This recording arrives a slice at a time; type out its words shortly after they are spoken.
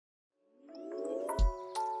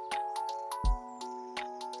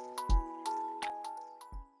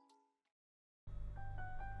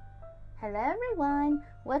Hello everyone,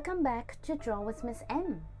 welcome back to Draw with Miss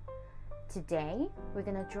M. Today we're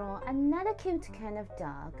gonna draw another cute kind of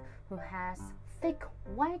dog who has thick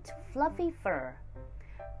white fluffy fur,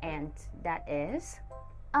 and that is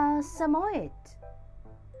a Samoyed.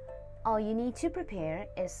 All you need to prepare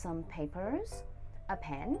is some papers, a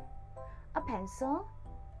pen, a pencil,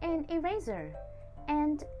 an eraser,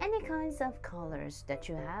 and any kinds of colors that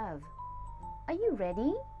you have. Are you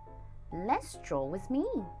ready? Let's draw with me.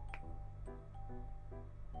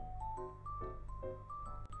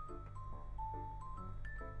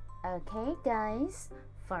 Okay guys,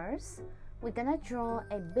 first we're gonna draw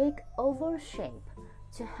a big oval shape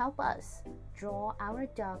to help us draw our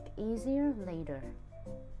dog easier later.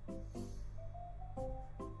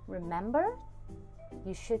 Remember,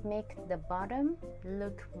 you should make the bottom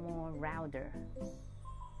look more rounder.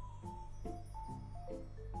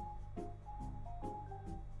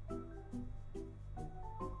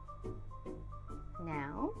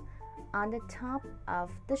 Now, on the top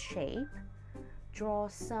of the shape, draw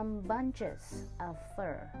some bunches of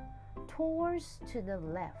fur towards to the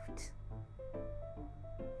left.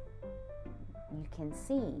 You can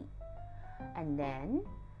see. And then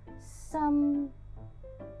some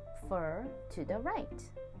fur to the right.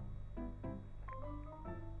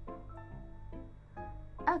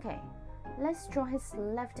 Okay, let's draw his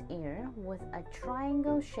left ear with a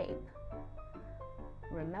triangle shape.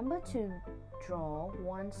 Remember to draw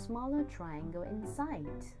one smaller triangle inside.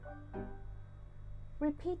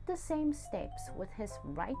 Repeat the same steps with his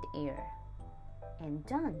right ear, and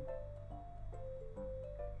done.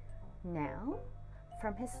 Now,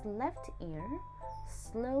 from his left ear,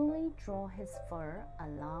 slowly draw his fur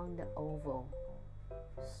along the oval,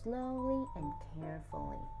 slowly and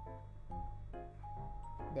carefully.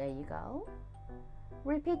 There you go.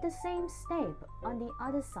 Repeat the same step on the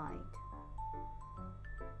other side.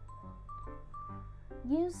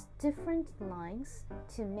 Use different lines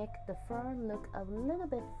to make the fur look a little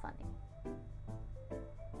bit funny.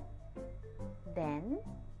 Then,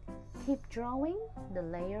 keep drawing the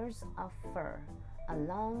layers of fur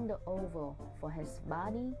along the oval for his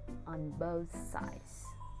body on both sides.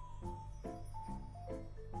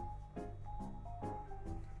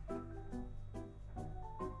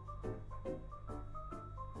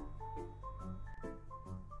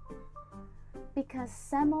 Because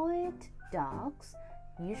Samoyed dogs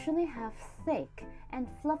usually have thick and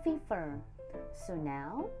fluffy fur, so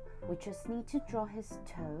now we just need to draw his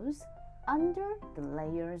toes under the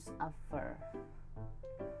layers of fur.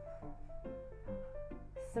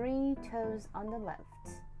 3 toes on the left,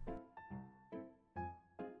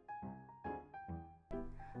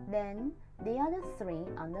 then the other 3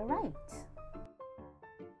 on the right.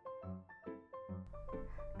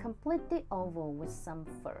 Complete the oval with some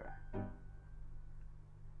fur.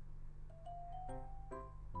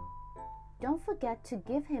 Don't forget to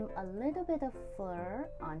give him a little bit of fur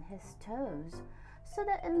on his toes so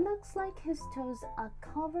that it looks like his toes are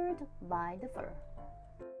covered by the fur.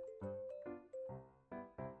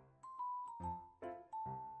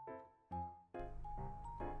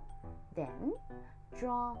 Then,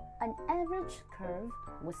 draw an average curve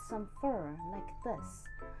with some fur like this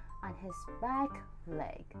on his back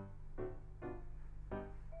leg.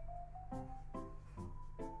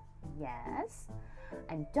 Yes,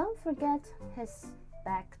 and don't forget his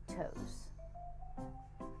back toes.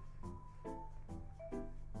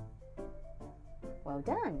 Well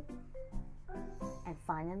done. And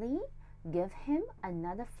finally, give him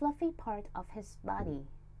another fluffy part of his body.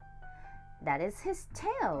 That is his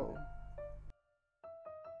tail.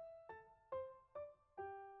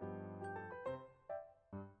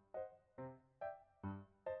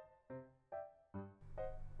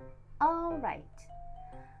 All right.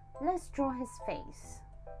 Let's draw his face.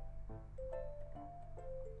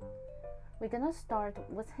 We're gonna start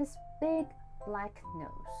with his big black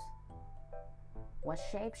nose. What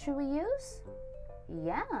shape should we use?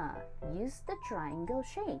 Yeah, use the triangle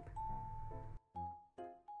shape.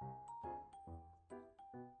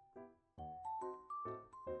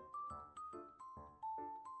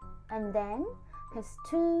 And then his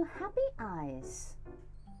 2 happy eyes.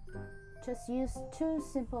 Just use 2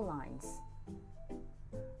 simple lines.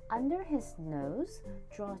 Under his nose,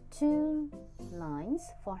 draw 2 lines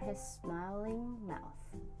for his smiling mouth.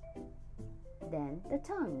 Then the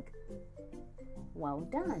tongue. Well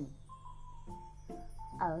done.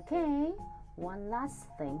 Okay, one last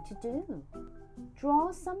thing to do.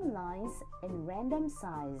 Draw some lines in random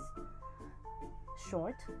size,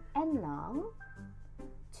 short and long,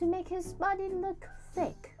 to make his body look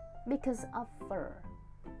thick because of fur.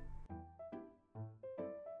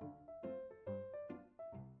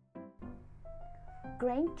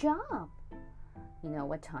 great job! You know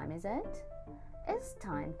what time is it? It's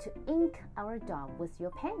time to ink our dog with your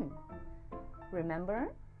pen.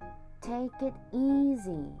 Remember? Take it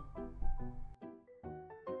easy.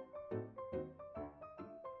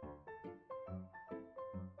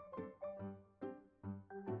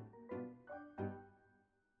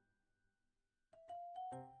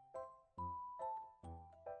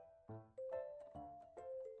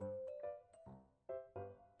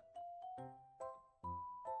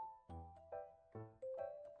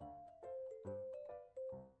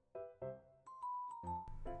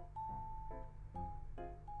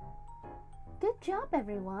 Good job,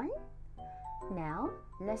 everyone! Now,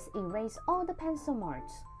 let's erase all the pencil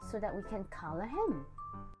marks so that we can color him.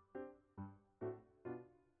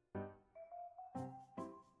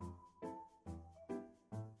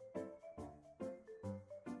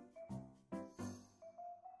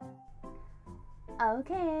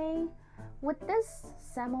 Okay, with this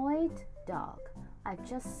Samoyed dog, I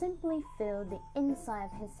just simply fill the inside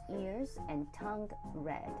of his ears and tongue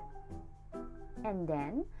red. And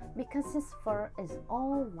then, because his fur is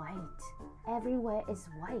all white, everywhere is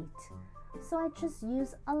white, so I just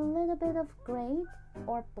use a little bit of gray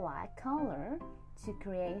or black color to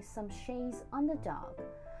create some shades on the dog,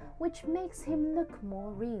 which makes him look more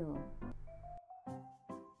real.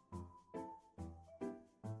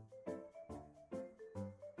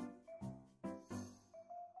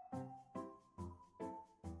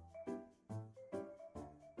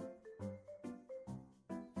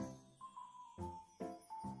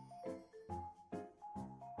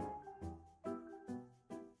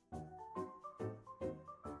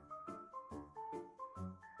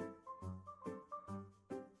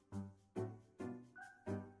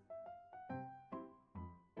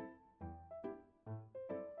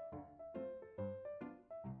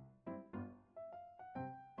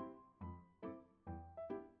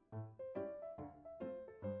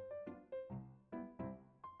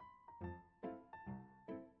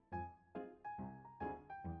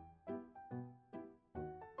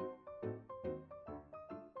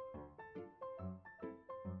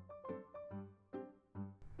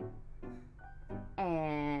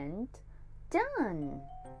 And done!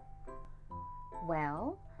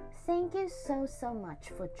 Well, thank you so much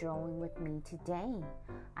for drawing with me today.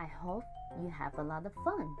 I hope you have a lot of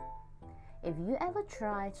fun. If you ever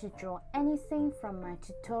try to draw anything from my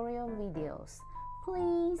tutorial videos,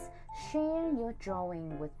 please share your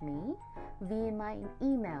drawing with me via my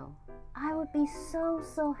email. I would be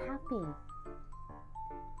so happy.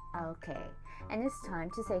 Okay, and it's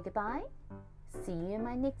time to say goodbye. See you in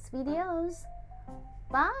my next videos.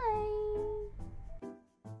 Bye!